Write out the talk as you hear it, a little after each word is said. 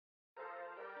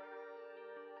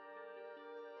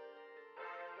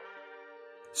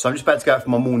So I'm just about to go out for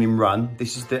my morning run.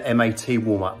 This is the MAT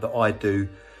warm-up that I do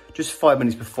just 5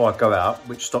 minutes before I go out,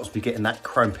 which stops me getting that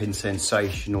cramping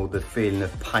sensation or the feeling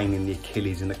of pain in the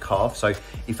Achilles and the calf. So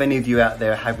if any of you out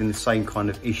there are having the same kind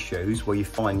of issues where you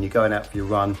find you're going out for your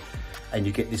run and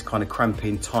you get this kind of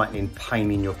cramping, tightening, pain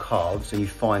in your calves, and you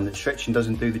find that stretching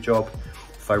doesn't do the job,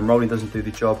 foam rolling doesn't do the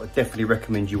job, I definitely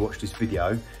recommend you watch this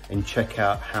video and check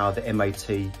out how the MAT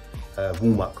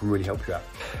warm-up can really help you out.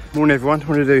 Morning everyone, I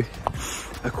want to do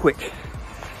a quick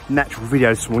natural video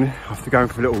this morning after going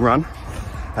for a little run.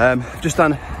 Just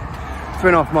done a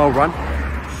 3.5 mile run.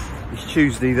 It's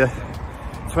Tuesday the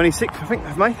 26th, I think,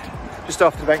 of May, just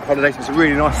after the bank holiday, so it's a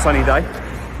really nice sunny day.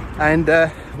 And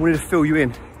I wanted to fill you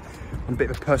in on a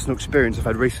bit of a personal experience I've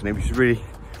had recently, which has really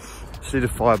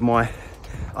solidified my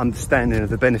understanding of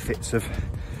the benefits of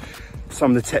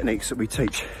some of the techniques that we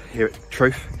teach here at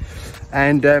Truth.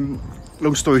 And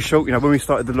long story short, you know, when we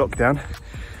started the lockdown,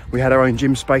 we had our own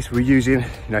gym space. We were using, you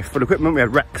know, full equipment. We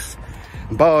had racks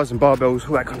and bars and barbells,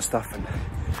 all that kind of stuff, and,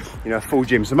 you know, a full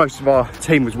gym. So most of our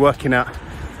team was working out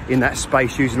in that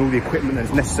space, using all the equipment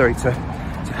that's necessary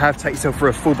to take yourself for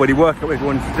a full body workout, whatever you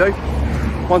wanted to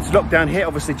do. Once the lockdown hit,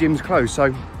 obviously gyms closed.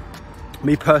 So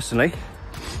me personally,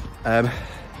 I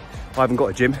haven't got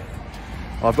a gym.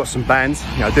 I've got some bands,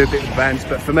 you know, I do a bit with bands,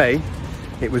 but for me,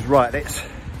 it was right,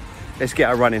 let's get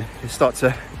out running. Let's start to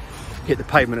hit the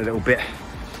pavement a little bit,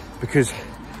 because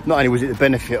not only was it the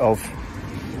benefit of,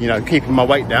 you know, keeping my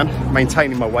weight down,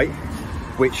 maintaining my weight,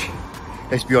 which,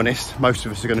 let's be honest, most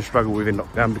of us are going to struggle with in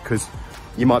lockdown because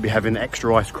you might be having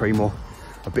extra ice cream or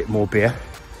a bit more beer.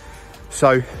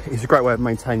 So it's a great way of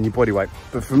maintaining your body weight.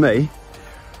 But for me,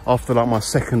 after like my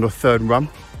second or third run,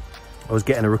 I was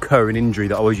getting a recurring injury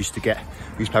that I always used to get.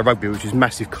 We used to play rugby, which is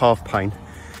massive calf pain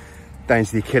down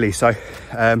to the Achilles. So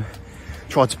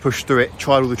tried to push through it,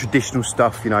 tried all the traditional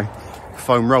stuff, you know,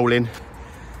 foam rolling,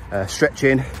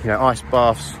 stretching, you know, ice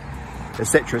baths,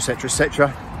 etc, etc,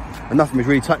 etc, and nothing was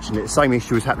really touching it. The same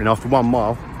issue was happening after 1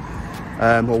 mile,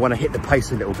 or when I hit the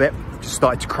pace a little bit, just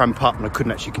started to cramp up and I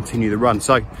couldn't actually continue the run.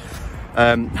 So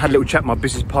had a little chat with my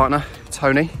business partner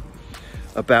Tony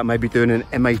about maybe doing an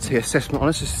MAT assessment on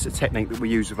us. This is a technique that we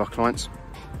use with our clients,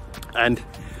 and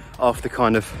after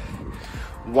kind of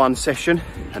one session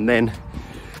and then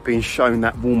being shown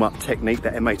that warm-up technique,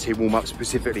 that MAT warm-up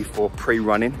specifically for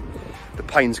pre-running, the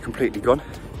pain's completely gone.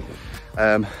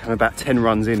 I'm about 10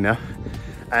 runs in now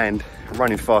and I'm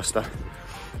running faster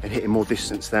and hitting more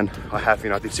distance than I have.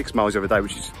 You know, I did 6 miles every day,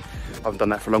 which is, I haven't done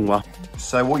that for a long while.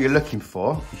 So what you're looking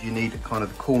for is you need kind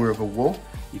of the corner of a wall.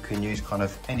 You can use kind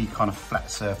of any kind of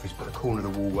flat surface, but the corner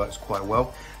of the wall works quite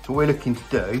well. So what we're looking to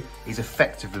do is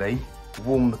effectively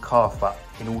warm the calf up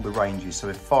in all the ranges. So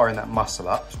we're firing that muscle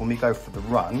up. So when we go for the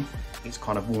run, it's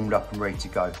kind of warmed up and ready to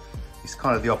go. It's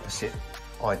kind of the opposite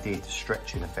idea to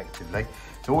stretching effectively.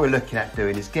 So what we're looking at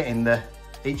doing is getting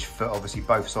each foot, obviously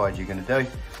both sides you're going to do,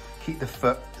 keep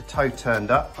the toe turned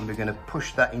up, and we're going to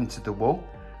push that into the wall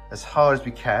as hard as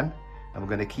we can, and we're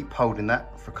going to keep holding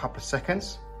that for a couple of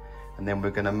seconds, and then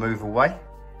we're going to move away,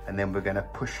 and then we're going to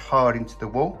push hard into the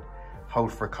wall, hold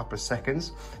for a couple of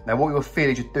seconds. Now what you'll feel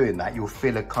as you're doing that, you'll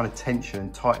feel a kind of tension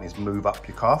and tightness move up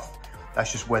your calf.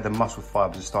 That's just where the muscle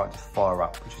fibers are starting to fire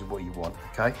up, which is what you want,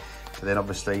 okay? So then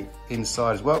obviously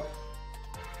inside as well,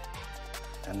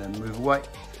 and then move away,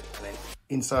 and then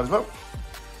inside as well.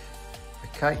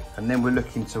 Okay, and then we're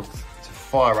looking to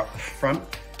fire up the front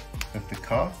of the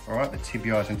calf, all right, the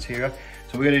tibialis anterior.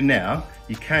 So we're gonna do now,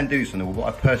 you can do something, but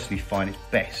what I personally find is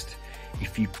best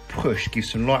if you push, give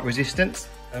some light resistance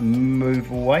and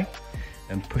move away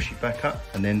and push it back up,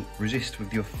 and then resist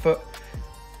with your foot,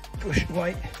 push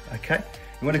away, okay?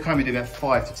 You wanna kind of do about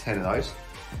 5 to 10 of those.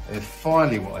 And then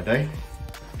finally what I do,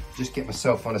 just get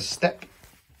myself on a step,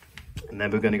 and then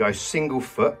we're gonna go single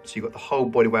foot, so you've got the whole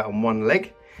body weight on one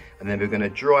leg, and then we're gonna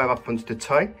drive up onto the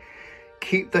toe.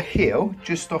 Keep the heel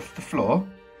just off the floor,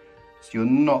 so you're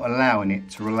not allowing it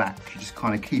to relax. You're just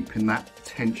kind of keeping that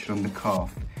tension on the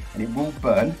calf. And it will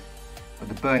burn, but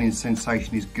the burning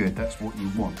sensation is good. That's what you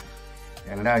want.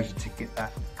 It allows you to get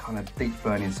that kind of deep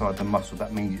burn inside the muscle.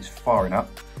 That means it's firing up,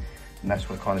 and that's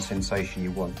what kind of sensation you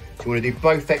want. So you want to do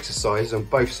both exercises on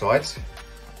both sides,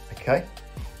 okay?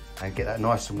 And get that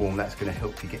nice and warm. That's going to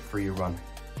help you get through your run.